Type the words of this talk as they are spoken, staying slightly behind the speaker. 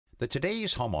The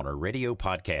Today's Homeowner radio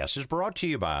podcast is brought to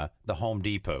you by the Home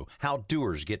Depot. How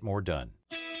doers get more done.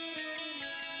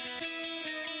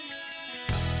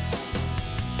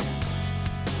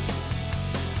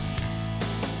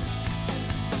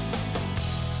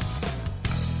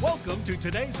 Welcome to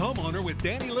Today's Homeowner with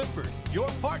Danny Lipford, your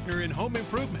partner in home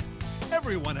improvement.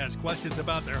 Everyone has questions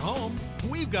about their home.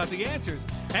 We've got the answers,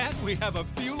 and we have a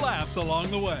few laughs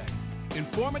along the way.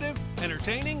 Informative,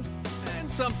 entertaining, and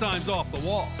sometimes off the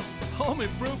wall. Home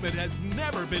improvement has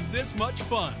never been this much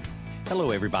fun. Hello,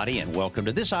 everybody, and welcome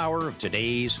to this hour of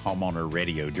Today's Homeowner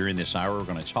Radio. During this hour, we're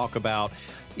going to talk about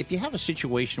if you have a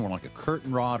situation where like a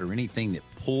curtain rod or anything that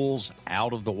pulls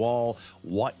out of the wall,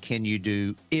 what can you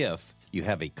do if you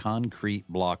have a concrete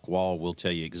block wall? We'll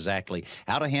tell you exactly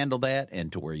how to handle that and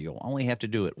to where you'll only have to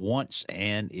do it once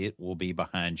and it will be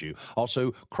behind you.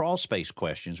 Also, crawl space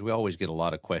questions. We always get a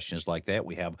lot of questions like that.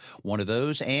 We have one of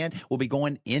those, and we'll be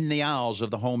going in the aisles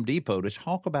of the Home Depot to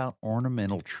talk about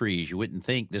ornamental trees. You wouldn't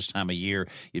think this time of year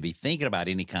you'd be thinking about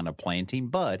any kind of planting,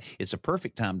 but it's a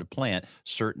perfect time to plant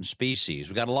certain species.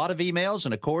 We've got a lot of emails,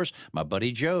 and of course, my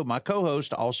buddy Joe, my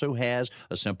co-host, also has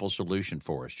a simple solution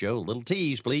for us. Joe, little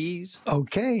tease, please.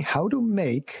 Okay, how to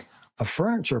make a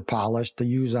furniture polish to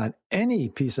use on any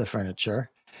piece of furniture.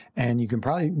 And you can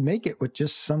probably make it with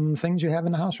just some things you have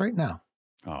in the house right now.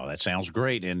 Oh, that sounds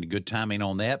great, and good timing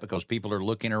on that because people are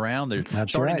looking around. They're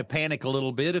That's starting right. to panic a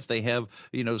little bit if they have,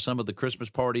 some of the Christmas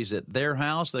parties at their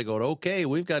house. They go, okay,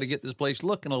 we've got to get this place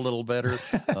looking a little better.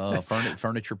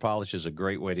 Furniture polish is a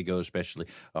great way to go, especially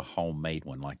a homemade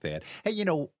one like that. Hey,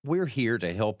 we're here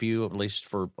to help you at least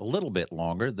for a little bit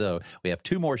longer. We have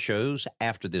 2 more shows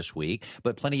after this week,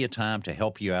 but plenty of time to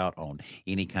help you out on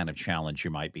any kind of challenge you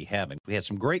might be having. We had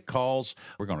some great calls.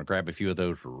 We're going to grab a few of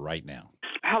those right now.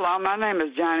 Hello, my name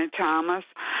is Johnny Thomas.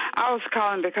 I was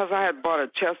calling because I had bought a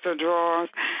chest of drawers,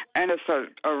 and it's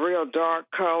a real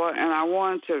dark color, and I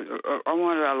wanted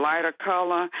a lighter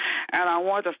color, and I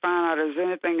wanted to find out if there's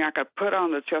anything I could put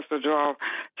on the chest of drawers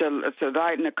to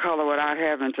lighten the color without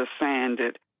having to sand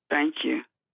it. Thank you.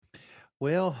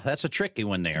 Well, that's a tricky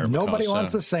one there. Nobody because,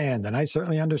 wants to sand, and I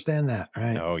certainly understand that,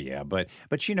 right? Oh yeah, but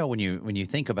when you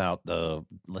think about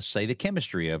let's say the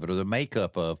chemistry of it or the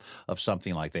makeup of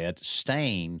something like that,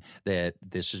 stain that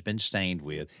this has been stained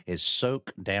with is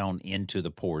soaked down into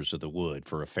the pores of the wood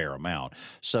for a fair amount.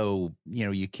 So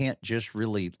you can't just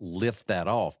really lift that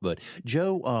off. But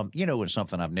Joe, it's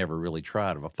something I've never really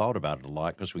tried. I've thought about it a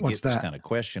lot because we get this kind of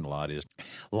question a lot. Is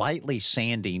lightly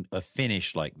sanding a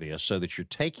finish like this so that you're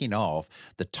taking off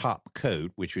the top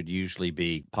coat, which would usually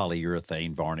be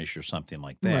polyurethane varnish or something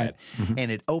like that. Right. Mm-hmm.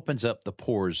 And it opens up the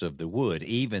pores of the wood,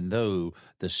 even though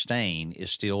the stain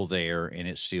is still there and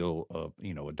it's still,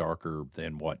 darker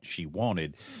than what she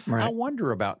wanted. Right. I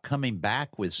wonder about coming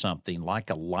back with something like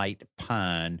a light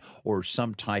pine or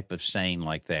some type of stain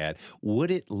like that. Would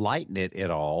it lighten it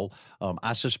at all?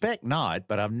 I suspect not,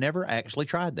 but I've never actually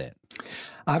tried that.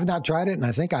 I've not tried it, and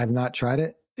I think I've not tried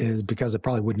it is because it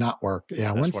probably would not work.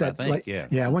 Yeah, That's what I think,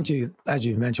 once you, as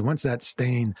you mentioned, once that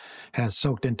stain has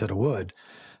soaked into the wood,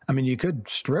 I mean, you could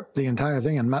strip the entire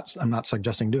thing. I'm not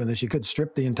suggesting doing this. You could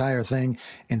strip the entire thing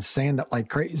and sand it like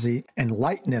crazy and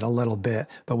lighten it a little bit.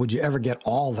 But would you ever get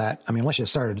all that? I mean, unless you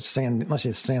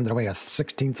sanded away a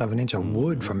 1/16 of an inch of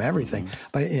wood from everything.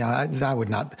 But that would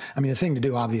not. I mean, the thing to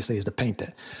do obviously is to paint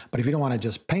it. But if you don't want to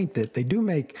just paint it, they do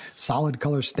make solid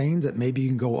color stains that maybe you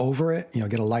can go over it.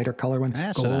 Get a lighter color one,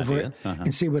 That's go an over idea. it, Uh-huh.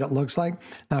 and see what it looks like.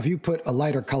 Now, if you put a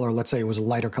lighter color, let's say it was a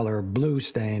lighter color blue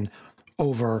stain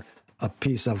over a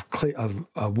piece of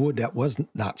wood that was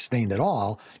not stained at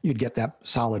all, you'd get that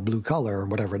solid blue color or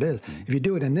whatever it is. Mm-hmm. If you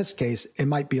do it in this case,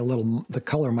 the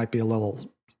color might be a little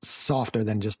softer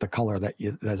than just the color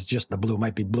that's just the blue. It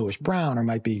might be bluish brown, or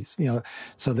might be, so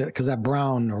that, because that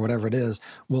brown or whatever it is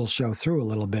will show through a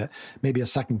little bit. Maybe a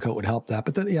second coat would help that.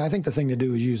 But I think the thing to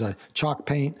do is use a chalk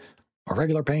paint or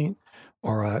regular paint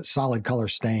or a solid color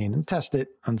stain and test it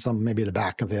on maybe the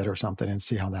back of it or something and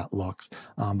see how that looks.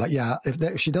 But yeah,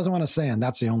 if she doesn't want to sand,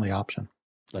 that's the only option.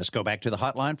 Let's go back to the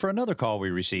hotline for another call we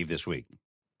received this week.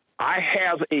 I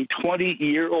have a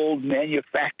 20-year-old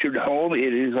manufactured home.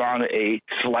 It is on a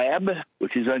slab,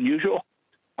 which is unusual.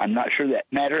 I'm not sure that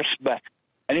matters, but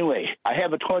anyway, I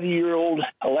have a 20-year-old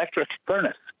electric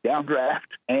furnace, downdraft,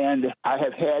 and I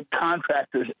have had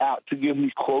contractors out to give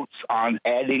me quotes on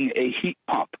adding a heat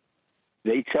pump.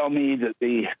 They tell me that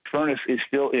the furnace is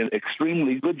still in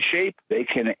extremely good shape. They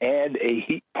can add a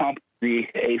heat pump, the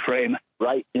A-frame,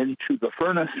 right into the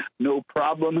furnace, no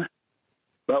problem.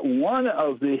 But one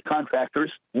of the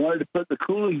contractors wanted to put the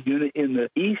cooling unit in the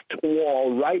east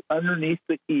wall right underneath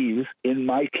the eaves in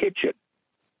my kitchen.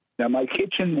 Now, my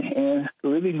kitchen and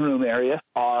living room area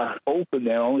are open.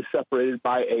 They're only separated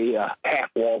by a half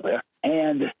wall there.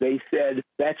 And they said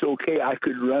that's okay. I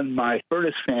could run my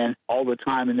furnace fan all the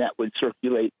time, and that would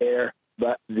circulate air.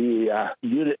 But the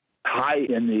unit high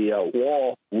in the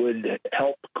wall would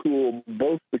help cool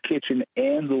both the kitchen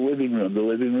and the living room. The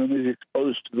living room is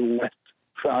exposed to the west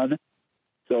sun,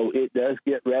 so it does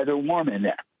get rather warm in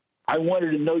there. I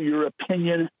wanted to know your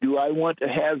opinion. Do I want to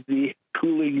have the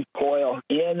cooling coil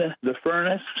in the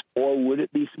furnace, or would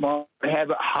it be smart to have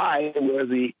it high where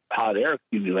the hot air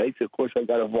accumulates? Of course, I've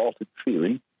got a vaulted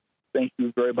ceiling. Thank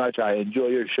you very much. I enjoy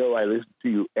your show. I listen to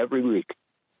you every week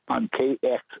on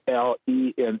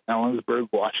KXLE in Ellensburg,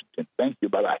 Washington. Thank you.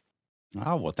 Bye-bye.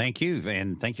 Oh, well, thank you.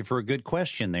 And thank you for a good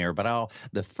question there. But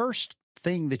the first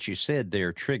thing that you said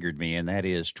there triggered me, and that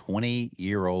is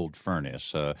 20-year-old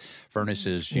furnace.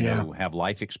 Furnaces, you know, have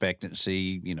life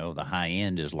expectancy. You know, the high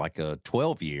end is like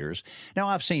 12 years. Now,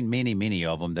 I've seen many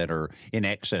of them that are in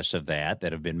excess of that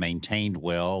have been maintained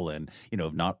well and, you know,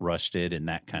 not rusted and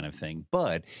that kind of thing.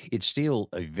 But it's still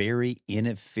a very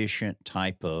inefficient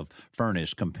type of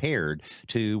furnace compared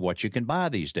to what you can buy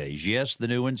these days. Yes, the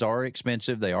new ones are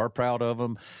expensive. They are proud of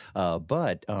them.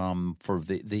 But for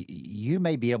you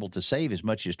may be able to save as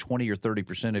much as 20 or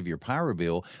 30% of your power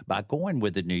bill by going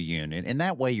with the new unit. And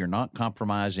that way you're not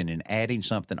compromising and adding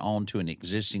something onto an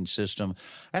existing system.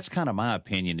 That's kind of my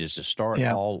opinion, is to start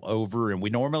all over. And we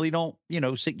normally don't, you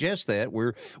know, suggest that.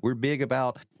 We're big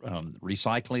about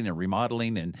recycling and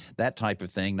remodeling and that type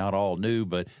of thing, not all new.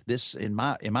 But this, in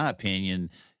my opinion,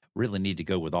 really need to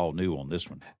go with all new on this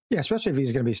one. Yeah, especially if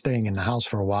he's going to be staying in the house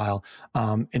for a while.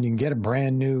 And you can get a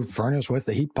brand new furnace with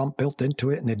the heat pump built into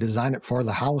it, and they design it for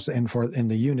the house and in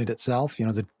the unit itself. You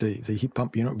know, the heat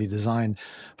pump unit would be designed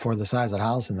for the size of the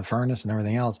house and the furnace and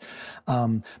everything else.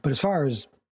 But as far as,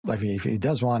 like, if he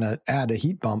does want to add a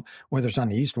heat pump, whether it's on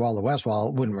the east wall or the west wall,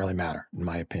 it wouldn't really matter, in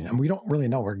my opinion. And we don't really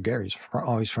know where Gary's from.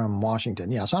 Oh, he's from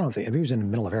Washington. Yeah, so I don't think, if he was in the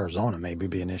middle of Arizona, maybe it'd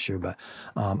be an issue. But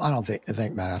I don't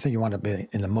think matter. I think you want to be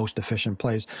in the most efficient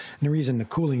place. And the reason the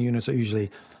cooling units are usually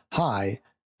higher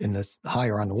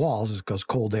on the walls is because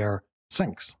cold air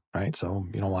sinks, right? So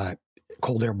you don't want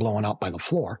cold air blowing out by the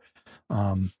floor.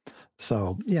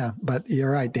 So yeah, but you're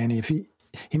right, Danny. If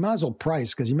he might as well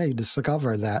price, because you may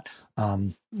discover that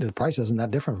the price isn't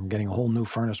that different from getting a whole new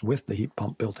furnace with the heat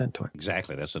pump built into it.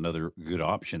 Exactly. That's another good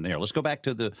option there. Let's go back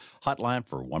to the hotline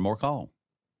for one more call.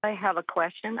 I have a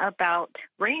question about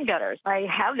rain gutters. I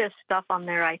have this stuff on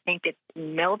there. I think it's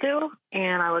mildew,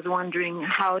 and I was wondering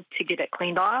how to get it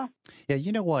cleaned off. Yeah,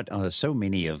 you know what? So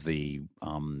many of the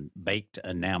baked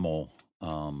enamel,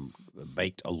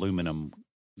 baked aluminum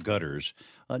gutters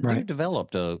do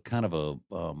developed a kind of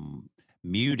a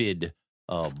muted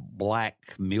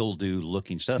black mildew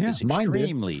looking stuff. It's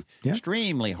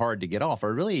extremely hard to get off.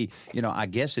 Or really, you know, I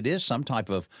guess it is some type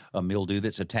of a mildew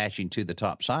that's attaching to the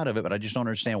top side of it, but I just don't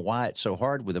understand why it's so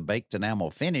hard with a baked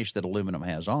enamel finish that aluminum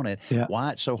has on it.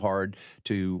 Why it's so hard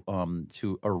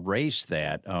to erase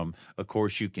that. Of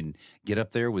course, you can get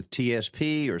up there with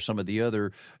TSP or some of the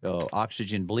other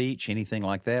oxygen bleach, anything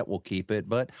like that will keep it.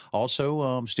 But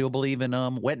also still believe in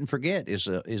wet and forget is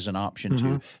an option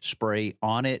to spray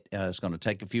on it. It's going to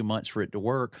take a few months for it to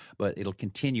work, but it'll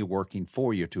continue working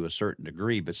for you to a certain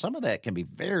degree. But some of that can be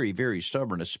very, very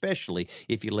stubborn, especially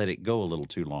if you let it go a little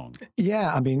too long.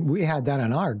 Yeah, I mean, we had that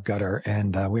in our gutter,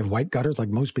 and we have white gutters like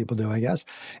most people do, I guess.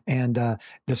 And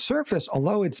the surface,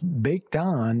 although it's baked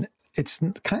on, it's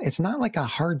not like a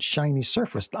hard, shiny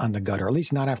surface on the gutter, at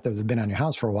least not after they've been on your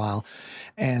house for a while.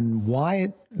 And why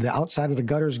the outside of the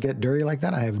gutters get dirty like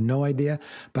that, I have no idea.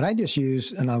 But I just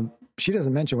use, she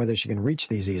doesn't mention whether she can reach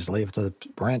these easily. If it's a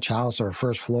ranch house or a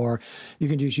first floor, you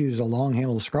can just use a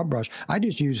long-handled scrub brush. I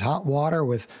just use hot water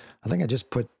with, I think I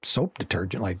just put soap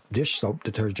detergent, like dish soap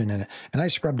detergent in it, and I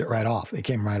scrubbed it right off. It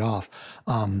came right off.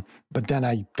 But then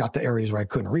I got the areas where I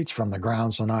couldn't reach from the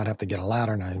ground, so now I'd have to get a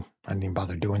ladder, and I didn't even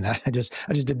bother doing that. I just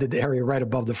did the area right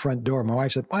above the front door. My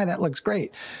wife said, "Why, that looks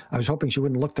great." I was hoping she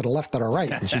wouldn't look to the left or the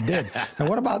right, and she did. So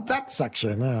what about that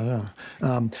section?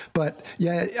 But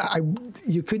yeah,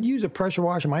 you could use a pressure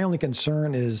washer. My only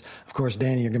concern is, of course,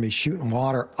 Danny, you're going to be shooting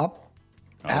water up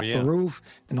at the roof,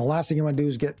 and the last thing you want to do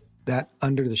is get that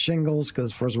under the shingles,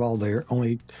 because first of all, they're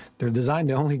designed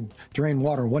to only drain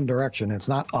water in one direction. It's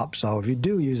not up. So if you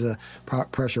do use a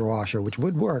pressure washer, which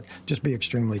would work, just be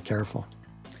extremely careful.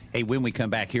 Hey, when we come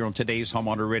back here on today's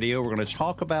Homeowner Radio, we're going to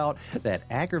talk about that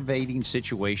aggravating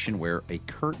situation where a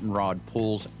curtain rod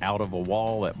pulls out of a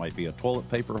wall. That might be a toilet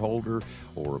paper holder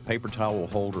or a paper towel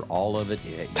holder, all of it.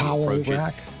 Towel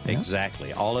rack.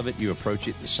 Exactly. All of it, you approach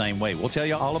it the same way. We'll tell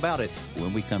you all about it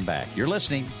when we come back. You're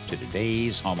listening to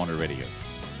today's Homeowner Radio.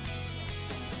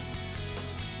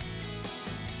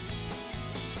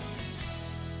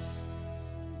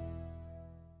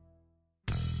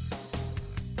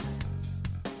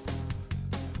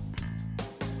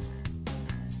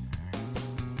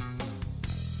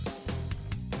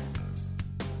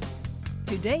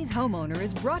 Today's Homeowner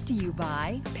is brought to you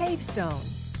by Pavestone,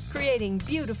 creating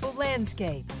beautiful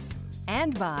landscapes,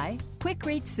 and by Quick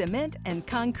Reach Cement and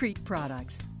Concrete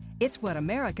Products. It's what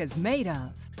America's made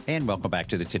of. And welcome back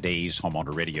to the Today's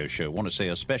Homeowner Radio Show. I want to say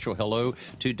a special hello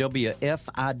to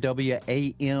WFIW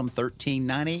AM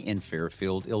 1390 in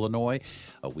Fairfield, Illinois.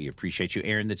 We appreciate you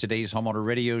airing the Today's Homeowner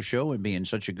Radio Show and being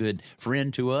such a good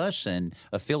friend to us and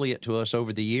affiliate to us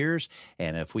over the years.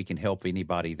 And if we can help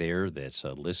anybody there that's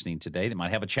listening today that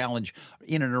might have a challenge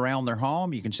in and around their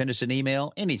home, you can send us an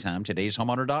email anytime,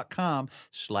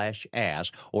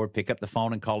 todayshomeowner.com/ask, or pick up the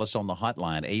phone and call us on the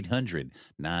hotline,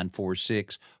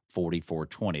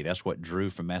 800-946-4420. That's what Drew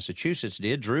from Massachusetts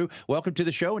did. Drew, welcome to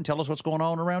the show and tell us what's going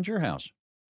on around your house.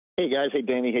 Hey, guys. Hey,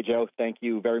 Danny. Hey, Joe. Thank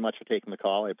you very much for taking the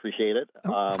call. I appreciate it.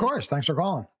 Of course. Thanks for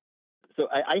calling. So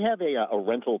I have a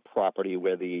rental property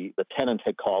where the tenant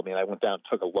had called me, and I went down and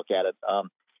took a look at it.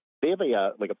 They have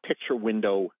a picture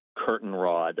window curtain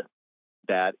rod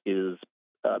that is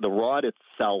the rod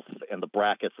itself and the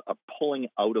brackets are pulling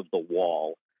out of the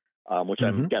wall, which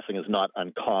I'm guessing is not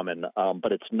uncommon.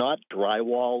 But it's not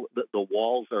drywall. The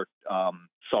walls are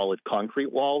solid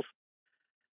concrete walls.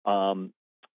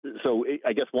 So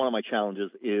I guess one of my challenges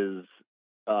is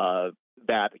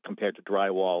that compared to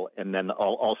drywall. And then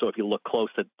also, if you look close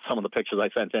at some of the pictures I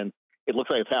sent in, it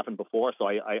looks like it's happened before. So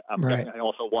I'm guessing I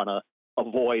also want to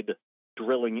avoid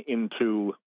drilling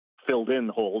into filled-in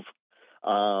holes.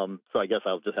 So I guess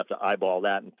I'll just have to eyeball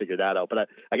that and figure that out. But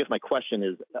I guess my question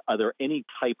is, are there any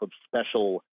type of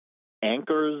special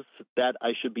anchors that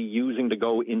I should be using to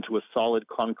go into a solid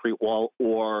concrete wall,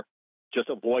 or just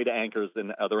avoid anchors?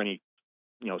 And are there any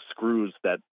screws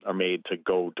that are made to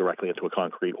go directly into a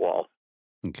concrete wall?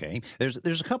 Okay. There's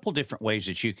a couple different ways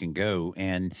that you can go.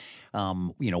 And,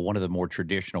 one of the more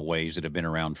traditional ways that have been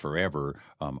around forever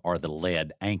are the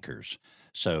lead anchors.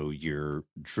 So you're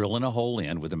drilling a hole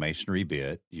in with a masonry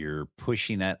bit. You're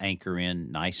pushing that anchor in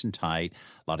nice and tight.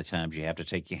 A lot of times you have to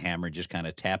take your hammer and just kind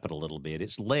of tap it a little bit.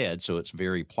 It's lead, so it's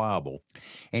very pliable.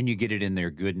 And you get it in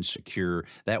there good and secure.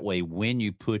 That way, when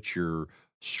you put your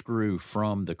screw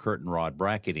from the curtain rod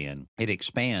bracket in, it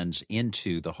expands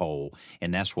into the hole,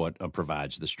 and that's what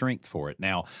provides the strength for it.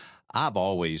 Now, I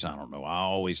always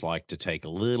like to take a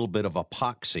little bit of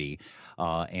epoxy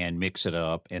and mix it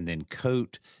up and then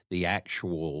coat the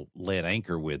actual lead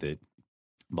anchor with it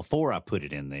before I put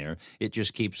it in there. It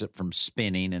just keeps it from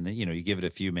spinning, and then you give it a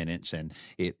few minutes, and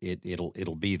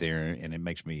it'll be there, and it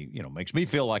makes me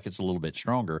feel like it's a little bit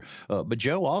stronger. But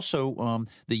Joe, also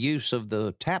the use of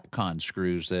the Tapcon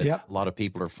screws that a lot of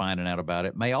people are finding out about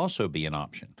it may also be an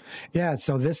option. Yeah.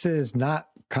 So this is not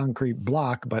concrete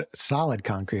block, but solid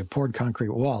concrete, a poured concrete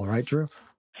wall, right, Drew?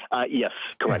 Yes,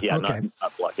 correct. Yeah, okay.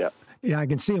 Not block. Yeah. Yeah, I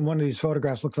can see in one of these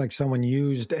photographs, looks like someone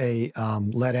used a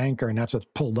lead anchor, and that's what's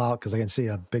pulled out because I can see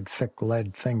a big, thick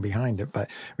lead thing behind it. But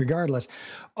regardless,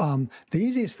 the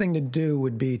easiest thing to do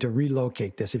would be to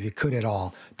relocate this, if you could at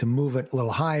all, to move it a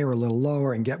little higher, a little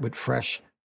lower, and get with fresh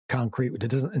concrete. It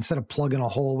doesn't, instead of plugging a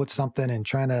hole with something and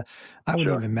trying to, I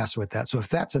wouldn't even mess with that. So if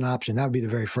that's an option, that would be the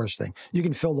very first thing. You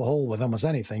can fill the hole with almost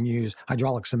anything. You use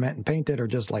hydraulic cement and paint it, or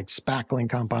just like spackling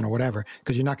compound or whatever,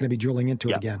 because you're not going to be drilling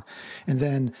into it again. And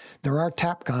then there are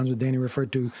Tapcons, what Danny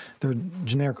referred to. They're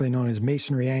generically known as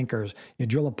masonry anchors. You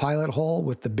drill a pilot hole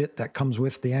with the bit that comes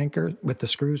with the anchor, with the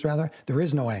screws rather. There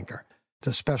is no anchor. It's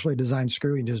a specially designed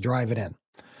screw. You just drive it in.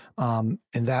 And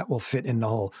that will fit in the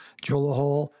hole. Drill the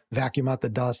hole, vacuum out the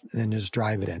dust, and then just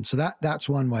drive it in. So that's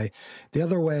one way. The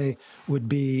other way would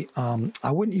be,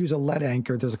 I wouldn't use a lead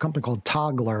anchor. There's a company called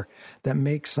Toggler that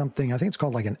makes something, I think it's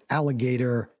called like an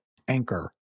alligator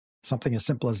anchor, something as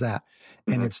simple as that.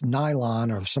 And it's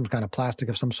nylon or some kind of plastic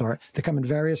of some sort. They come in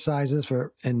various sizes from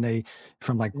like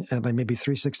maybe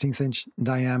 3/16 inch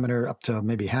diameter up to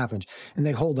maybe ½ inch. And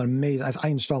they hold an amazing, I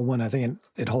installed one, I think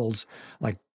it holds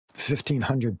like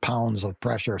 1,500 pounds of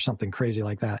pressure or something crazy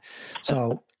like that.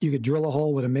 So you could drill a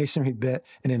hole with a masonry bit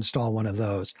and install one of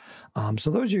those.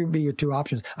 So those would be your two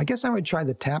options. I guess I would try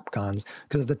the Tapcons,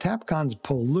 because if the Tapcons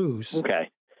pull loose,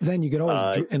 then you could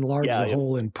always enlarge the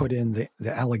hole and put in the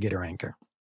alligator anchor.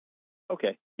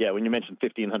 Okay. Yeah, when you mentioned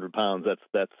 1,500 pounds,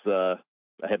 that's a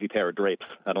heavy pair of drapes.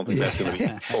 I don't think that's going to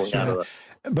be pulling out of the...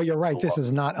 But you're right. This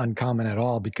is not uncommon at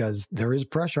all, because there is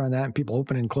pressure on that, and people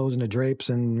opening and closing the drapes,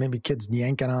 and maybe kids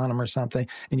yanking on them or something.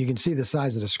 And you can see the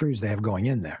size of the screws they have going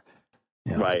in there.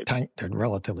 They're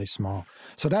relatively small.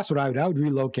 So that's what I would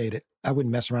relocate it. I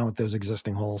wouldn't mess around with those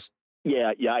existing holes.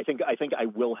 Yeah. I think I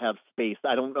will have space.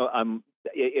 I don't know.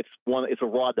 It's a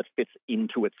rod that fits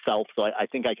into itself, so I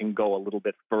think I can go a little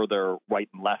bit further right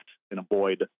and left and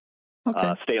avoid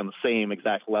stay on the same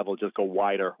exact level. Just go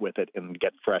wider with it and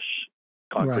get fresh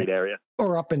concrete area.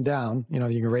 Or up and down. You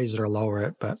can raise it or lower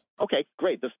it. But okay,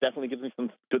 great. This definitely gives me some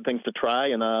good things to try.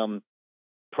 And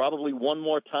probably one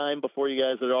more time before you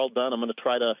guys are all done, I'm going to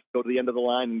try to go to the end of the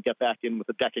line and get back in with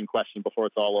the decking question before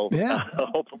it's all over. Yeah.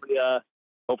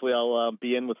 Hopefully I'll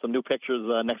be in with some new pictures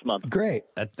next month. Great.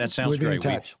 That sounds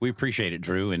great. We appreciate it,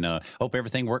 Drew, and hope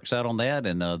everything works out on that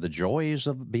and the joys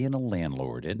of being a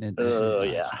landlord, isn't it?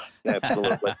 Yeah,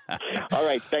 absolutely. All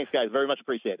right. Thanks, guys. Very much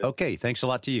appreciated. Okay. Thanks a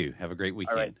lot to you. Have a great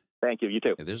weekend. All right. Thank you. You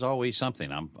too. There's always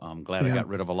something. I'm glad I got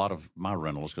rid of a lot of my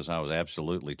rentals because I was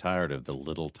absolutely tired of the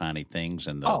little tiny things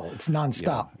and it's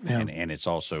nonstop. And it's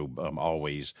also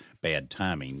always bad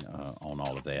timing on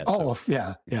all of that. Oh, so,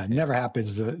 yeah. Never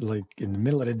happens like in the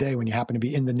middle of the day when you happen to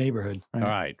be in the neighborhood.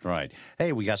 Right.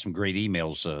 Hey, we got some great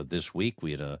emails this week.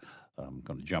 We had I'm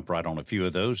going to jump right on a few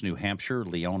of those. New Hampshire,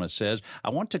 Leona says, I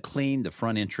want to clean the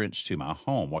front entrance to my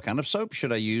home. What kind of soap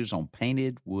should I use on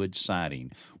painted wood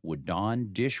siding? Would Dawn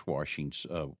dishwashing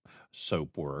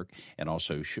soap work? And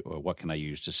also, what can I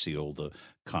use to seal the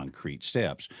concrete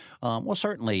steps? Well,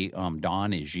 certainly,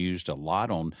 Dawn is used a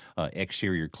lot on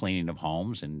exterior cleaning of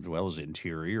homes and as well as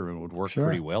interior. It would work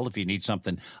pretty well. If you need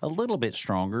something a little bit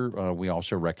stronger, we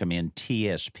also recommend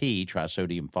TSP,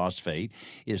 trisodium phosphate,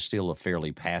 is still a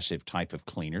fairly passive type of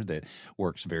cleaner that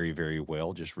works very, very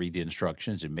well. Just read the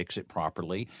instructions and mix it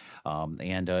properly.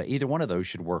 And either one of those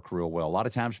should work real well. A lot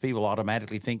of times people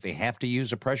automatically think they have to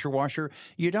use a pressure washer.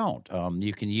 You don't.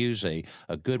 You can use a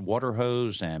good water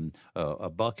hose and a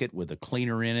bucket with a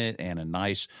cleaner in it and a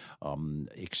nice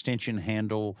extension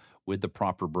handle with the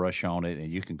proper brush on it,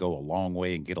 and you can go a long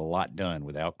way and get a lot done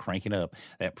without cranking up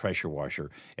that pressure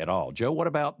washer at all. Joe, what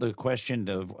about the question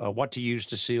of what to use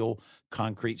to seal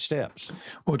concrete steps?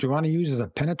 What you want to use is a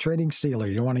penetrating sealer.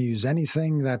 You don't want to use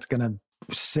anything that's going to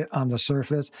sit on the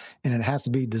surface, and it has to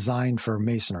be designed for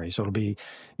masonry. So it'll be,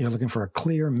 looking for a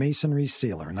clear masonry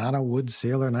sealer, not a wood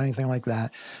sealer, not anything like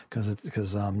that, because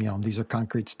these are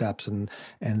concrete steps, and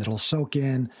it'll soak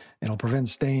in, it'll prevent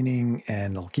staining,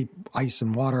 and it'll keep ice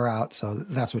and water out. So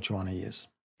that's what you want to use.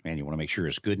 And you want to make sure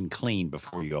it's good and clean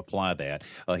before you apply that.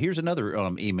 Here's another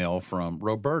email from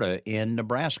Roberta in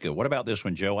Nebraska. What about this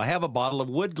one, Joe? I have a bottle of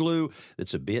wood glue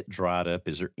that's a bit dried up.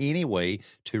 Is there any way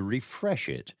to refresh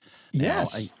it?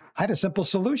 Yes. I had a simple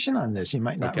solution on this. You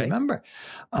might not remember.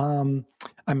 I'm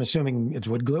assuming it's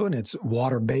wood glue and it's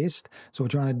water-based. So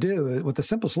what you want to do, what the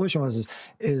simple solution was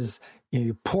is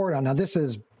you pour it on. Now, this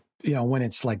is when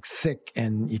it's like thick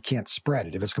and you can't spread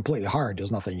it. If it's completely hard,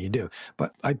 there's nothing you do.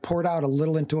 But I poured out a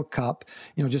little into a cup,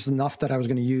 just enough that I was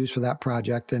going to use for that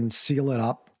project, and seal it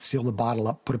up, seal the bottle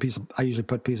up, I usually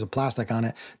put a piece of plastic on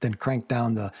it, then crank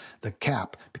down the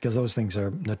cap, because those things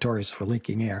are notorious for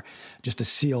leaking air, just to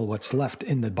seal what's left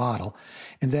in the bottle.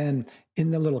 And then in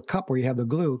the little cup where you have the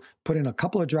glue, put in a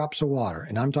couple of drops of water.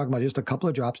 And I'm talking about just a couple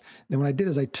of drops. Then what I did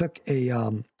is I took a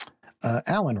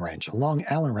Allen wrench, a long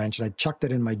Allen wrench, and I chucked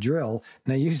it in my drill,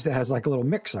 and I used it as like a little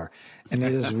mixer. And I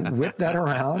just whipped that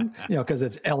around, because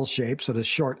it's L-shaped, so the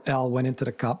short L went into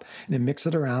the cup, and then mix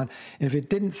it around. And if it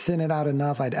didn't thin it out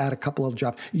enough, I'd add a couple of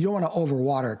drops. You don't want to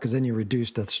overwater it, because then you reduce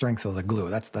the strength of the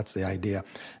glue. That's the idea.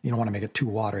 You don't want to make it too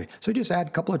watery. So just add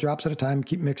a couple of drops at a time,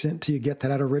 keep mixing it until you get to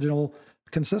that original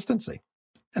consistency.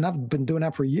 And I've been doing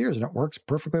that for years, and it works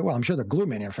perfectly well. I'm sure the glue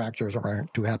manufacturers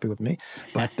aren't too happy with me,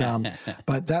 but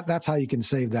that's how you can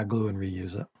save that glue and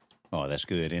reuse it. Oh, that's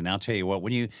good. And I'll tell you what,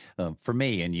 when you, for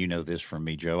me, and you know this from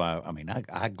me, Joe,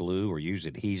 I glue or use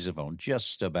adhesive on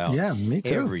just about me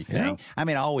too. Everything. Yeah.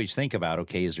 I always think about,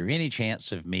 okay, is there any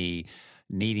chance of me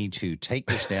needing to take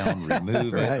this down,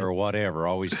 remove it, or whatever?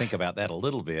 Always think about that a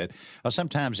little bit.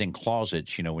 Sometimes in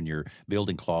closets, when you're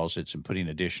building closets and putting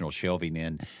additional shelving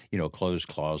in, a closed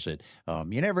closet,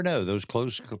 you never know. Those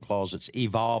closed closets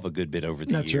evolve a good bit over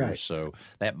the years. So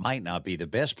that might not be the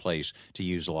best place to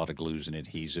use a lot of glues and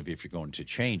adhesive if you're going to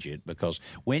change it, because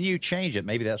when you change it,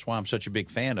 maybe that's why I'm such a big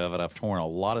fan of it. I've torn a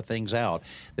lot of things out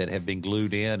that have been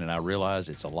glued in, and I realize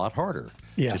it's a lot harder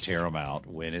to tear them out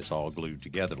when it's all glued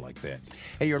together like that.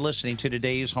 Hey, you're listening to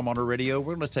today's Homeowner Radio.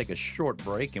 We're going to take a short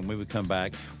break, and when we come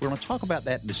back, we're going to talk about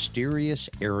that mysterious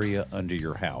area under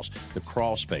your house, the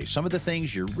crawl space, some of the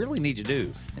things you really need to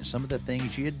do, and some of the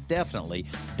things you definitely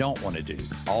don't want to do.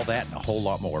 All that and a whole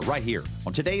lot more right here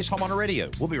on today's Homeowner Radio.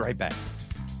 We'll be right back.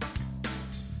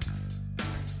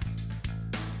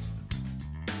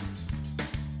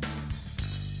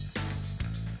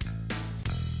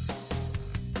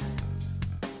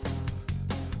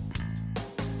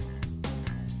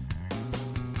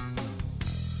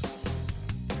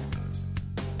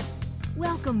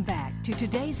 Welcome back to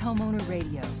today's Homeowner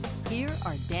Radio. Here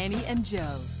are Danny and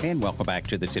Joe. And welcome back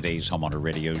to the Today's Homeowner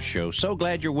Radio show. So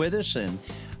glad you're with us, and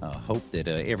Hope that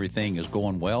everything is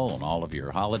going well on all of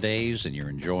your holidays and you're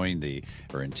enjoying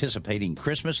or anticipating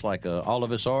Christmas like all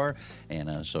of us are.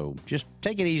 And so just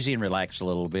take it easy and relax a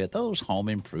little bit. Those home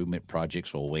improvement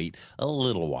projects will wait a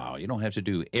little while. You don't have to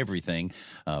do everything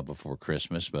before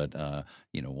Christmas, but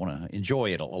want to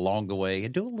enjoy it along the way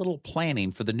and do a little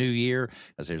planning for the new year,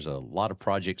 because there's a lot of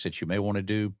projects that you may want to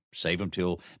do. Save them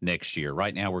till next year.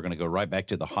 Right now, we're going to go right back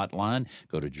to the hotline.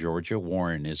 Go to Georgia.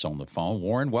 Warren is on the phone.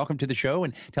 Warren, welcome to the show,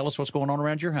 and tell us what's going on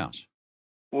around your house.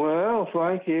 Well,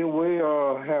 thank you. We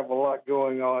have a lot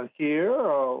going on here.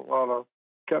 A lot of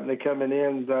company coming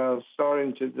in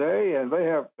starting today, and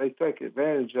they take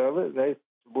advantage of it. They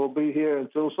will be here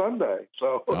until Sunday.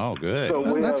 So, good.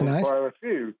 So we that's have nice. quite a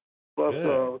few, plus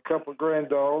a couple of grand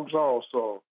dogs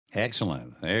also.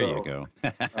 Excellent. There you go.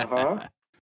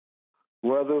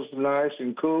 Weather's nice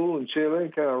and cool and chilly,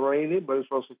 kind of rainy, but it's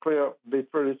supposed to clear up and be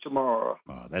pretty tomorrow.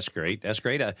 Oh, that's great. That's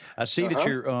great. I see that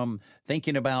you're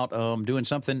thinking about doing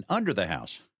something under the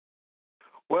house.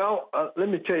 Well, let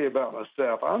me tell you about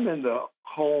myself. I'm in the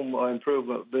home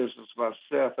improvement business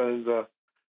myself, and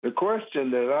the question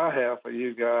that I have for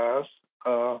you guys,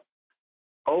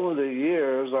 over the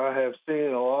years, I have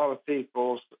seen a lot of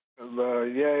people's the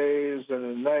yays and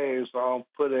the nays on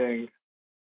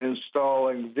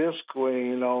installing disc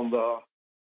queen on the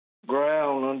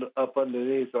ground up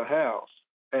underneath the house,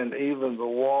 and even the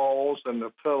walls and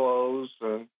the pillows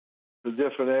and the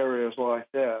different areas like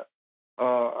that.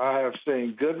 I have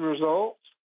seen good results,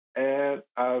 and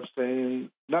I've seen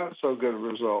not so good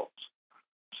results.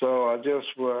 So I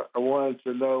wanted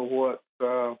to know what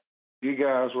you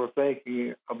guys were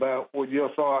thinking about, what your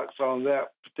thoughts on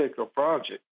that particular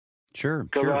project. Sure.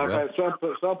 Because I've had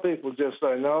some people just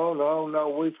say,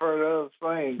 no, we've heard other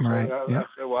things. Right. And I said,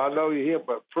 well, I know you hear,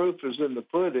 but proof is in the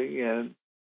pudding, and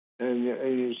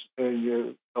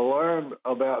you learn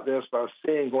about this by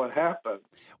seeing what happened.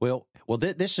 Well,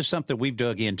 this is something we've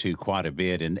dug into quite a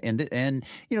bit, and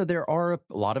there are a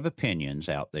lot of opinions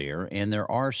out there, and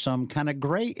there are some kind of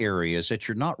gray areas that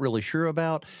you're not really sure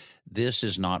about. This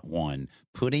is not one.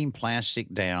 Putting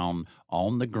plastic down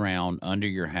on the ground under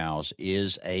your house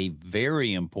is a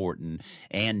very important,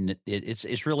 and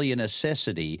it's really a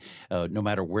necessity no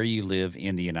matter where you live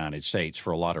in the United States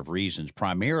for a lot of reasons.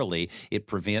 Primarily, it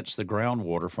prevents the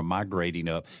groundwater from migrating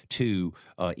up to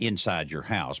inside your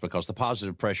house, because the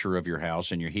positive pressure of your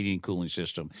house and your heating and cooling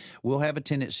system will have a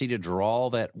tendency to draw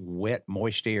that wet,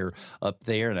 moist air up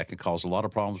there, and that can cause a lot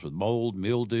of problems with mold,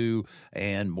 mildew,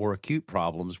 and more acute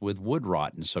problems with wood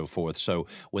rot and so forth. So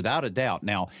without a doubt.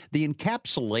 Now, the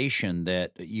encapsulation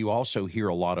that you also hear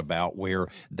a lot about, where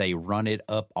they run it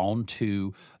up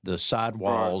onto the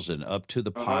sidewalls and up to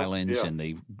the pilings, and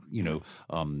they,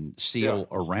 seal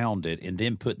around it and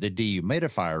then put the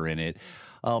dehumidifier in it.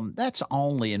 That's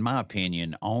only, in my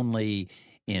opinion,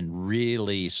 in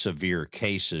really severe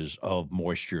cases of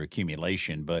moisture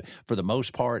accumulation. But for the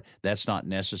most part, that's not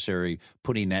necessary.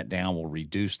 Putting that down will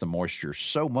reduce the moisture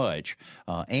so much.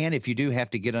 And if you do have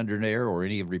to get under there, or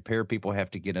any repair people have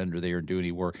to get under there and do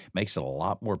any work, makes it a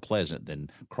lot more pleasant than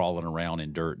crawling around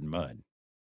in dirt and mud.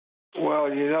 Well,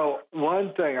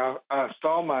 one thing, I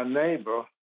saw my neighbor.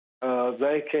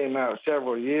 They came out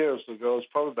several years ago. It's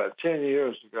probably about 10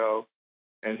 years ago.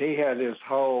 And he had his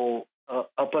whole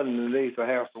up underneath the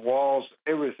house, the walls,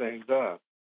 everything done.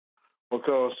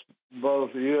 Because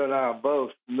both you and I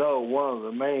both know one of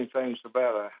the main things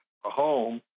about a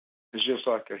home is just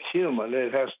like a human.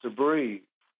 It has to breathe.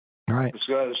 Right.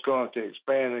 It's going to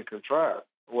expand and contract.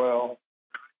 Well,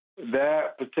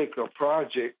 that particular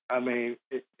project,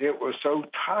 it was so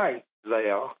tight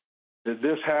there that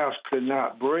this house could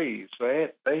not breathe. So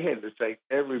they had to take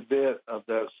every bit of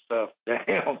that stuff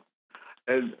down.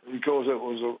 And because it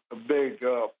was a big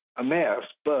a mess,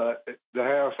 but the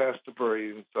house has to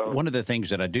breathe. So one of the things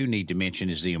that I do need to mention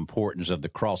is the importance of the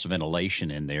cross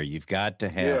ventilation in there. You've got to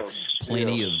have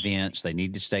plenty of vents. They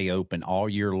need to stay open all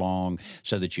year long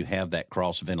so that you have that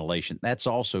cross ventilation. That's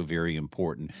also very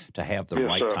important, to have the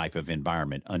right type of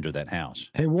environment under that house.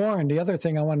 Hey, Warren, the other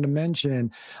thing I wanted to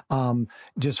mention,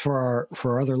 just for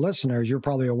our other listeners, you're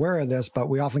probably aware of this, but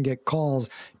we often get calls.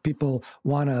 People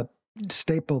want to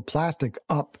staple plastic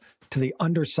up to the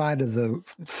underside of the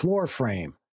floor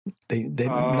frame. They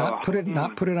not put it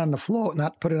on the floor,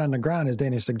 not put it on the ground, as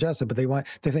Danny suggested, but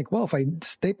they think, well, if I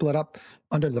staple it up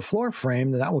under the floor frame,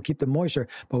 then that will keep the moisture.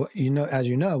 But as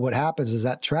you know, what happens is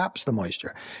that traps the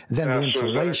moisture. And then the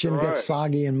insulation gets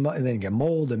soggy, and then you get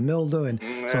mold and mildew. And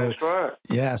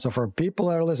so for people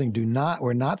that are listening,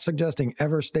 we're not suggesting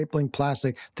ever stapling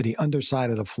plastic to the underside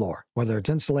of the floor, whether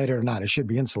it's insulated or not. It should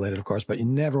be insulated, of course, but you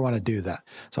never want to do that.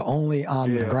 So only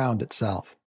on the ground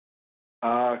itself.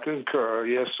 I concur.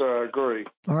 Yes, sir. I agree.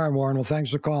 All right, Warren. Well,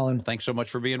 thanks for calling. Thanks so much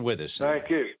for being with us. Thank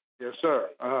you. Yes, sir.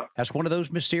 That's one of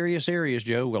those mysterious areas,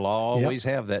 Joe. We'll always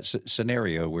have that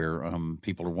scenario where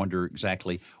people wonder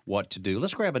exactly what to do.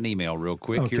 Let's grab an email real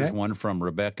quick. Okay. Here's one from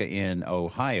Rebecca in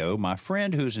Ohio. My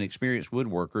friend, who's an experienced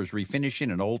woodworker, is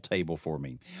refinishing an old table for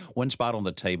me. One spot on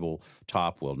the table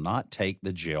top will not take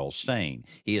the gel stain.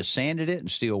 He has sanded it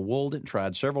and steel wooled it and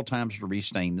tried several times to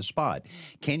restain the spot.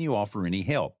 Can you offer any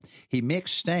help? He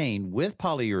mixed stain with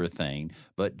polyurethane,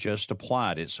 but just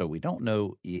applied it, so we don't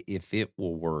know if it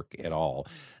will work at all.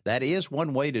 That is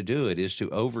one way to do it, is to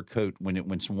overcoat when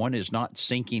one is not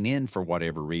sinking in for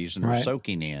whatever reason or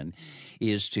soaking in,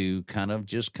 is to kind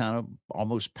of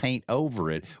almost paint over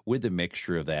it with a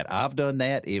mixture of that. I've done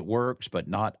that. It works, but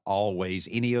not always.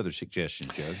 Any other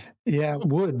suggestions, Joe? Yeah,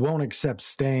 wood won't accept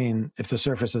stain if the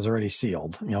surface is already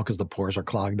sealed, because the pores are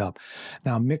clogged up.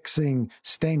 Now, mixing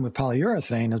stain with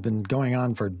polyurethane has been going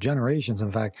on for generations.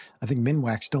 In fact, I think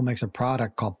Minwax still makes a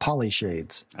product called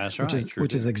Polyshades. That's right.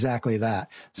 Which is exactly that.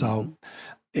 So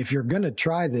if you're going to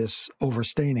try this over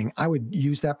staining, I would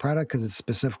use that product because it's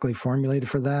specifically formulated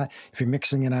for that. If you're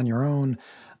mixing it on your own,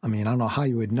 I don't know how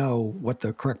you would know what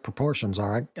the correct proportions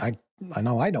are. I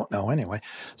know I don't know anyway.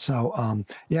 So,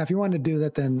 if you want to do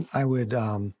that, then I would,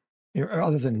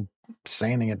 other than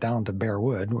sanding it down to bare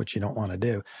wood, which you don't want to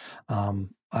do,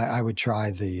 I would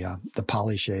try the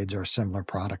Polyshades or a similar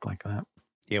product like that.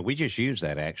 Yeah, we just used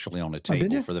that actually on a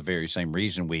table for the very same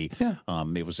reason.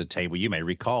 It was a table. You may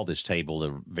recall this table,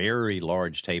 a very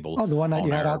large table. Oh, the one that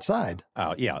you had outside.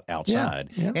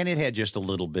 Outside. Yeah. And it had just a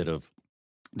little bit of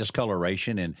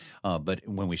discoloration. And but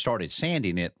when we started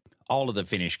sanding it, all of the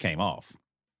finish came off.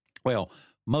 Well,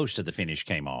 most of the finish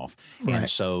came off. Right. And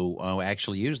so I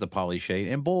actually used the Polyshade,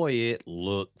 and boy, it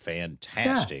looked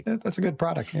fantastic. Yeah, that's a good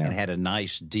product. Yeah. And had a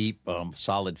nice, deep,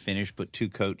 solid finish, put 2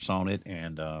 coats on it,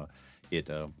 and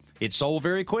it sold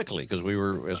very quickly because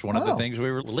it's one of the things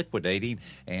we were liquidating.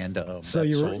 And so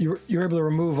you were able to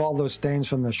remove all those stains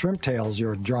from the shrimp tails you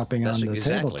were dropping on the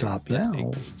tabletop. Yeah,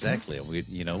 exactly.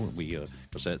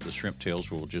 The shrimp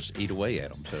tails will just eat away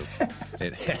at them. So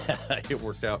it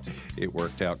worked out. It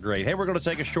worked out great. Hey, we're going to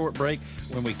take a short break.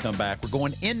 When we come back, we're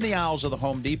going in the aisles of the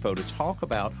Home Depot to talk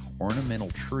about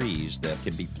ornamental trees that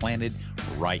can be planted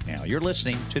right now. You're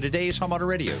listening to today's Homeowner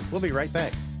Radio. We'll be right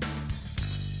back.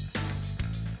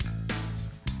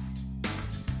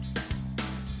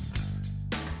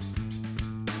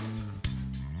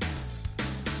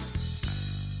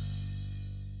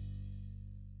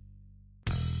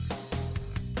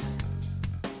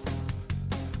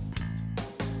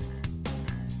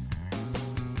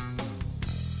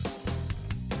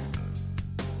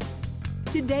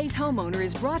 Today's Homeowner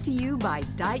is brought to you by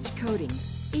Deitch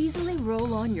Coatings. Easily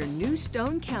roll on your new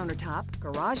stone countertop,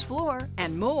 garage floor,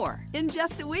 and more in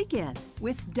just a weekend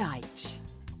with Deitch.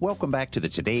 Welcome back to the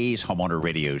Today's Homeowner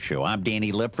Radio Show. I'm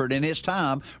Danny Lipford, and it's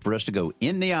time for us to go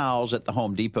in the aisles at the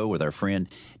Home Depot with our friend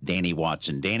Danny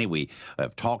Watson. Danny, we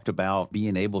have talked about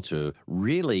being able to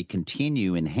really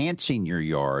continue enhancing your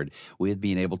yard with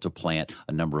being able to plant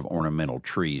a number of ornamental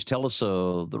trees. Tell us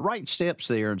the right steps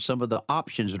there and some of the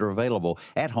options that are available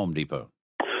at Home Depot.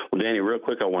 Well, Danny, real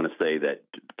quick, I want to say that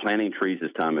planting trees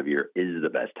this time of year is the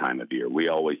best time of year. We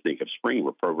always think of spring.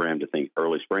 We're programmed to think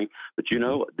early spring. But,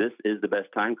 this is the best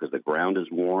time because the ground is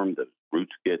warm, the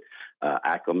roots get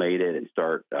acclimated and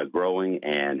start growing,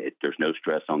 and there's no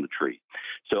stress on the tree.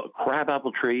 So a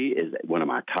crabapple tree is one of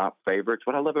my top favorites.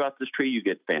 What I love about this tree, you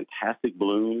get fantastic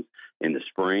blooms in the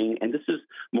spring, and this is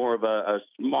more of a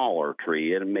smaller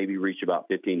tree. It'll maybe reach about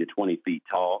 15 to 20 feet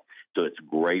tall. So it's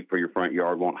great for your front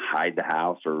yard, won't hide the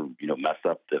house or, mess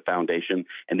up the foundation.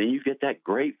 And then you get that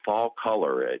great fall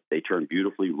color. They turn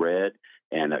beautifully red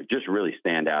and just really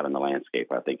stand out in the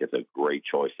landscape. I think it's a great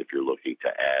choice if you're looking to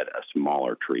add a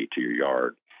smaller tree to your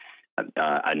yard.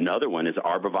 Another one is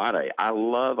arborvitae. I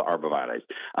love arborvitaes.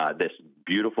 This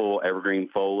beautiful evergreen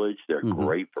foliage. They're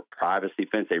great for privacy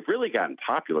fence. They've really gotten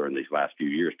popular in these last few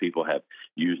years. People have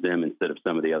used them instead of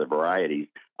some of the other varieties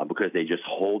because they just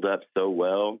hold up so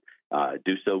well,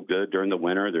 do so good during the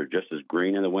winter. They're just as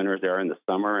green in the winter as they are in the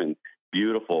summer, and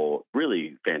beautiful,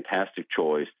 really fantastic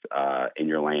choice in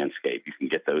your landscape. You can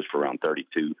get those for around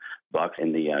 $32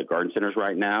 in the garden centers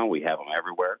right now. We have them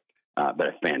everywhere, but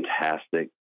a fantastic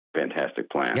fantastic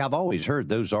plant. Yeah, I've always heard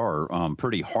those are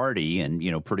pretty hardy and,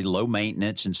 pretty low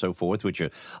maintenance and so forth, which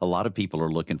a lot of people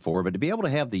are looking for. But to be able to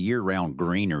have the year-round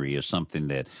greenery is something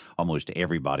that almost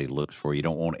everybody looks for. You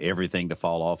don't want everything to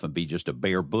fall off and be just a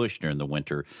bare bush during the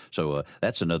winter. So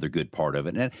that's another good part of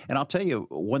it. And I'll tell you,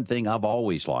 one thing I've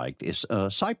always liked is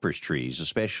cypress trees,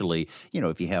 especially,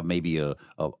 if you have maybe a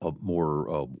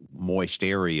more moist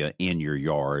area in your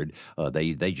yard.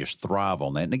 They just thrive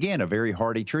on that. And again, a very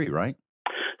hardy tree, right?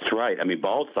 That's right. I mean,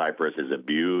 bald cypress is a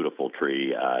beautiful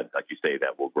tree, like you say,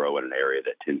 that will grow in an area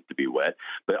that tends to be wet.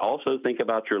 But also think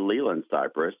about your Leland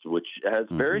cypress, which is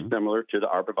very similar to the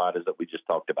arborvitaes that we just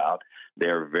talked about.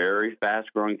 They're very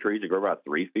fast-growing trees. They grow about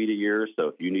 3 feet a year. So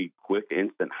if you need quick,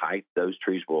 instant height, those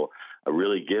trees will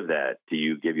really give that to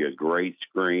you, give you a great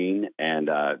screen, and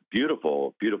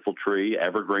beautiful, beautiful tree,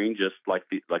 evergreen, just like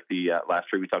the last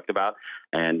tree we talked about,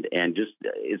 and just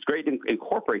it's great to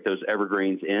incorporate those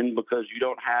evergreens in because you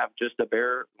don't have just a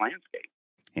bare landscape.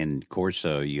 And, of course,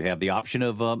 you have the option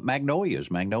of magnolias.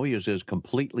 Magnolias is a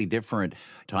completely different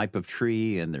type of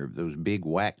tree, and they're those big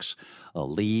wax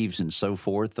leaves and so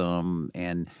forth.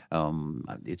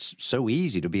 It's so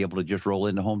easy to be able to just roll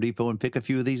into Home Depot and pick a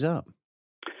few of these up.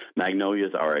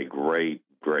 Magnolias are a great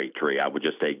tree. I would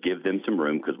just say give them some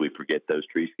room because we forget those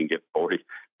trees can get 40,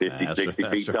 50, 60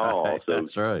 feet tall. Right. So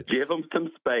that's right. Give them some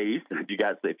space.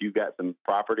 If you've got some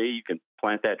property, you can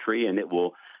plant that tree and it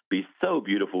will be so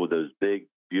beautiful with those big,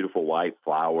 beautiful white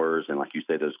flowers and, like you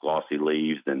say, those glossy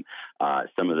leaves. And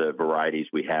some of the varieties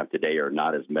we have today are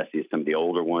not as messy as some of the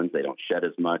older ones. They don't shed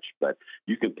as much, but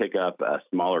you can pick up a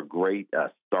smaller, great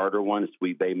starter one, a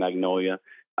Sweet Bay Magnolia,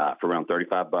 for around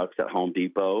 $35 at Home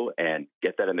Depot, and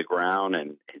get that in the ground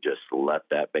and just let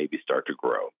that baby start to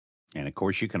grow. And, of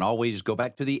course, you can always go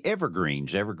back to the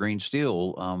evergreens. Evergreens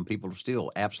still, people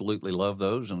still absolutely love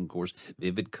those. And, of course,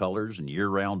 vivid colors and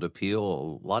year-round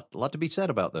appeal. A lot to be said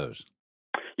about those.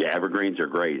 Yeah, evergreens are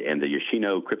great. And the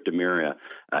Yoshino cryptomeria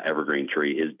evergreen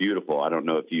tree is beautiful. I don't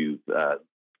know if you've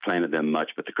planted them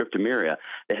much, but the cryptomeria,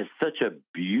 it has such a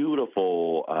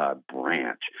beautiful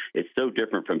branch. It's so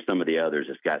different from some of the others.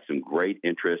 It's got some great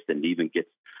interest and even gets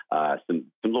some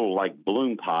little like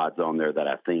bloom pods on there that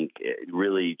I think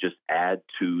really just add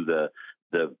to the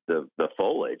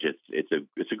foliage.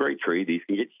 It's a great tree. These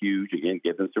can get huge. Again,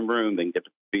 give them some room. They can get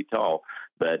to feet tall.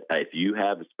 But if you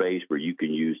have a space where you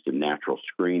can use some natural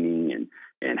screening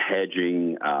and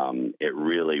hedging, it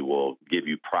really will give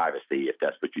you privacy if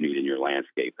that's what you need in your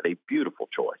landscape. But a beautiful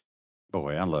choice.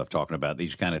 Boy, I love talking about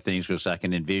these kind of things because I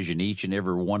can envision each and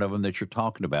every one of them that you're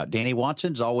talking about. Danny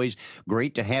Watson's always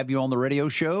great to have you on the radio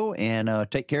show, and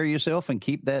take care of yourself and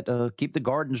keep the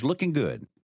gardens looking good.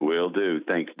 Will do.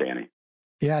 Thanks, Danny.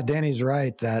 Yeah, Danny's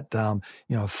right that,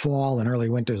 fall and early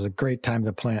winter is a great time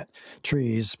to plant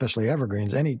trees, especially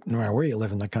evergreens, no matter where you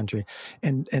live in the country.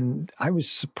 And I was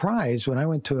surprised when I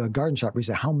went to a garden shop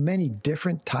recently how many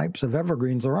different types of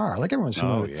evergreens there are. Like everyone's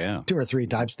familiar with 2 or 3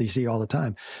 types that you see all the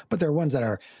time. But there are ones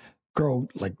that grow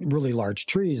like really large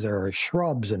trees. There are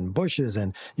shrubs and bushes,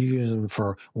 and you use them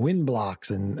for wind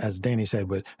blocks and, as Danny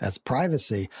said, as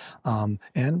privacy.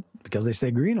 And because they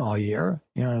stay green all year,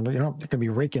 they're going to be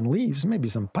raking leaves, maybe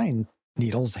some pine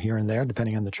needles here and there,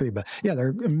 depending on the tree. But yeah,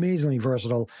 they're amazingly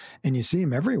versatile, and you see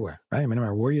them everywhere, right? I mean, no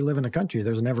matter where you live in the country,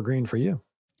 there's an evergreen for you.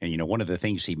 And, one of the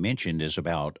things he mentioned is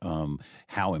about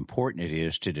how important it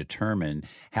is to determine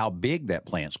how big that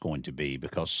plant's going to be,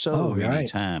 because so many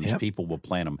times people will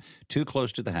plant them too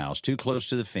close to the house, too close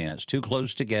to the fence, too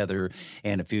close together,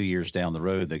 and a few years down the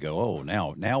road they go, oh,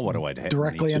 now what do I have?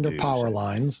 Directly under power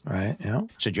lines, right? Yeah.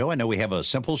 So, Joe, I know we have a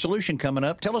simple solution coming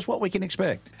up. Tell us what we can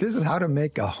expect. This is how to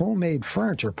make a homemade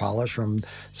furniture polish from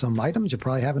some items you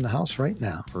probably have in the house right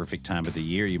now. Perfect time of the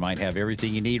year. You might have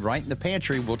everything you need right in the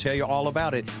pantry. We'll tell you all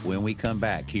about it when we come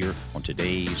back here on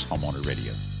today's Homeowner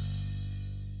Radio.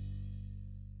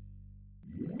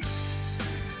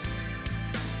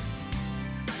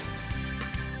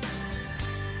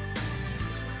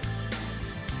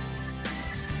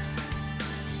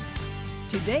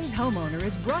 Today's Homeowner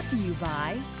is brought to you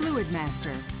by Fluid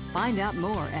Master. Find out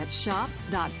more at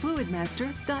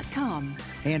shop.fluidmaster.com.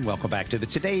 And welcome back to the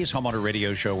Today's Homeowner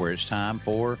Radio Show, where it's time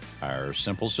for our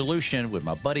simple solution with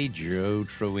my buddy Joe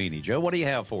Truini. Joe, what do you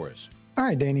have for us? All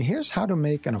right, Danny, here's how to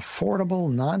make an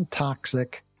affordable,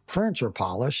 non-toxic furniture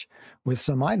polish with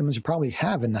some items you probably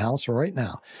have in the house right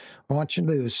now. What I want you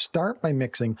to do is start by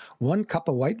mixing 1 cup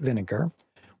of white vinegar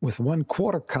with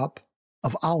 1/4 cup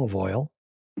of olive oil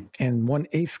and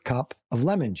 1/8 cup of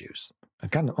lemon juice.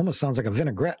 It kind of almost sounds like a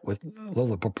vinaigrette well,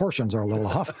 the proportions are a little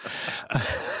off.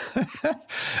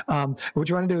 What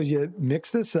you want to do is you mix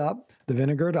this up, the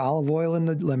vinegar, the olive oil, and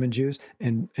the lemon juice,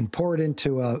 and pour it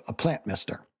into a plant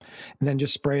mister. And then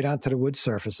just spray it onto the wood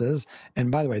surfaces. And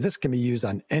by the way, this can be used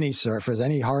on any surface,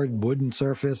 any hard wooden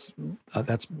surface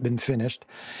that's been finished.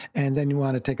 And then you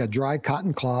want to take a dry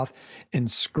cotton cloth and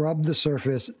scrub the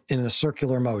surface in a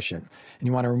circular motion. And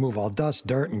you want to remove all dust,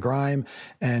 dirt, and grime.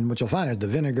 And what you'll find is the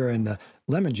vinegar and the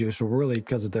lemon juice will really,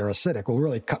 because they're acidic, will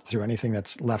really cut through anything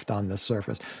that's left on this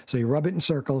surface. So you rub it in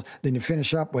circles, then you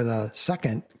finish up with a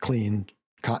second clean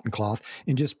cotton cloth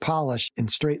and just polish in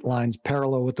straight lines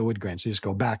parallel with the wood grain. So you just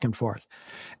go back and forth.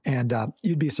 And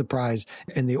you'd be surprised.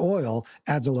 And the oil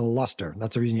adds a little luster.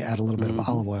 That's the reason you add a little bit of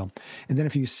olive oil. And then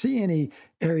if you see any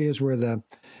areas where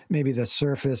maybe the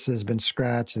surface has been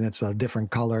scratched and it's a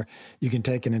different color, you can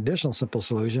take an additional simple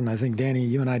solution. I think, Danny,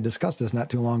 you and I discussed this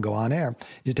not too long ago on air.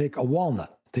 You take a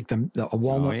walnut, a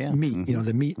walnut meat,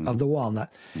 the meat of the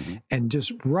walnut, and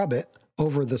just rub it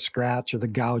over the scratch or the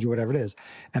gouge or whatever it is.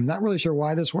 I'm not really sure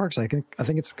why this works. I think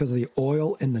it's because of the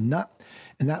oil in the nut,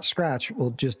 and that scratch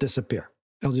will just disappear.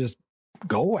 It'll just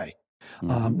go away.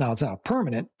 Now, it's not a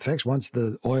permanent fix. Once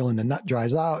the oil in the nut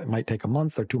dries out, it might take a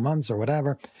month or 2 months or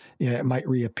whatever. It might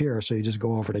reappear, so you just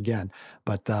go over it again.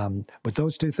 But with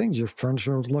those two things, your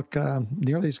furniture will look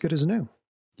nearly as good as new.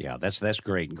 Yeah, that's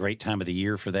great. Great time of the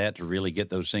year for that, to really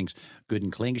get those things good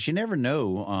and clean. Because you never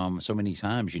know, so many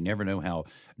times, you never know how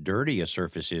dirty a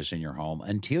surface is in your home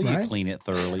until you clean it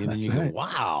thoroughly. And then you go,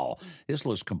 wow, this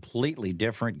looks completely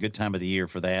different. Good time of the year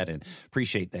for that. And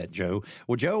appreciate that, Joe.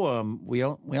 Well, Joe, we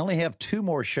only have 2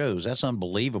 more shows. That's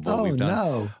unbelievable. Oh, we've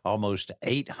done almost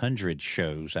 800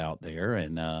 shows out there.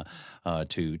 And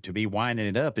to be winding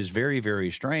it up is very, very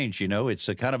strange. It's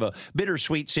a kind of a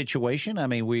bittersweet situation. I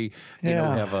mean, we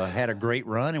have had a great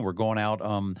run, and we're going out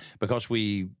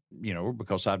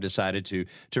because I've decided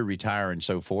to retire and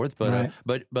so forth. But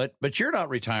but you're not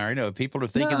retiring. People are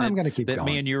thinking I'm going to keep that going.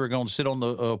 Me and you are going to sit on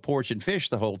the porch and fish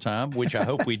the whole time, which I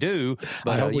hope we do.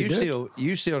 But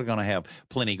you still are going to have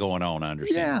plenty going on, I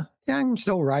understand. Yeah, I'm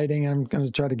still writing. I'm going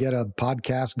to try to get a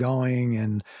podcast going,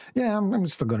 and I'm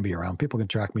still going to be around. People can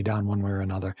track me down one way or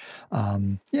another.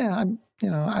 I'm to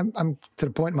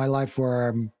the point in my life where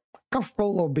I'm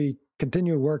comfortable. I'll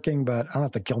continue working, but I don't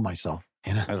have to kill myself.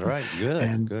 That's right.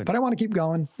 Good. But I want to keep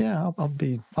going. Yeah, I'll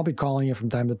be calling you from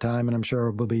time to time, and I'm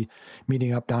sure we'll be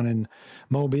meeting up down in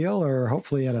Mobile, or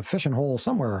hopefully at a fishing hole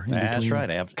somewhere. That's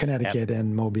right. Connecticut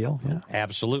and Mobile. Yeah,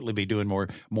 absolutely. Be doing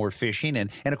more fishing, and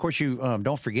of course you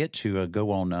don't forget to go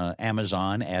on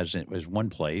Amazon as one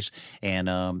place, and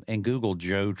Google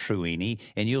Joe Truini,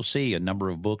 and you'll see a number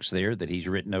of books there that he's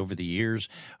written over the years.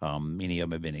 Many of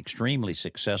them have been extremely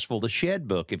successful. The Shed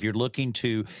book, if you're looking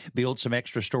to build some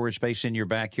extra storage space in your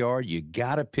backyard, you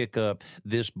got to pick up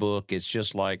this book. It's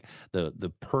just like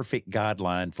the perfect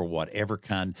guideline for whatever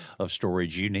kind of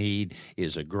storage you need.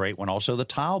 Is a great one. Also, the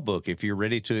Tile book, if you're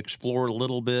ready to explore a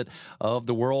little bit of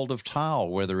the world of tile,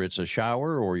 whether it's a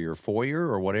shower or your foyer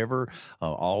or whatever,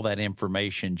 all that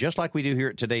information, just like we do here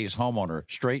at Today's Homeowner,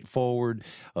 straightforward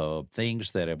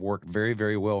things that have worked very,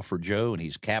 very well for Joe, and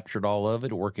he's captured all of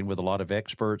it, working with a lot of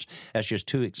experts. That's just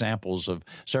 2 examples of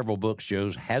several books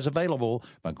Joe has available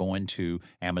by going to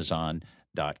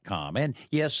Amazon.com. And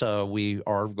yes, we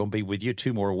are going to be with you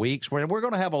 2 more weeks. We're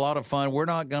going to have a lot of fun. We're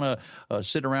not going to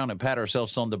sit around and pat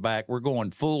ourselves on the back. We're going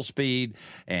full speed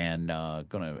and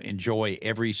going to enjoy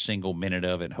every single minute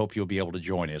of it. Hope you'll be able to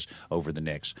join us over the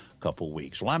next couple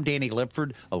weeks. Well, I'm Danny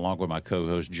Lipford, along with my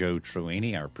co-host Joe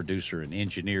Truini, our producer and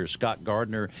engineer Scott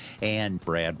Gardner, and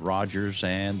Brad Rogers,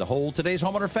 and the whole Today's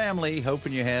Homeowner family.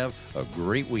 Hoping you have a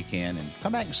great weekend, and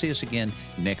come back and see us again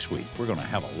next week. We're going to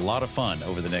have a lot of fun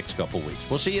over the next couple weeks.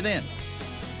 We'll see you then.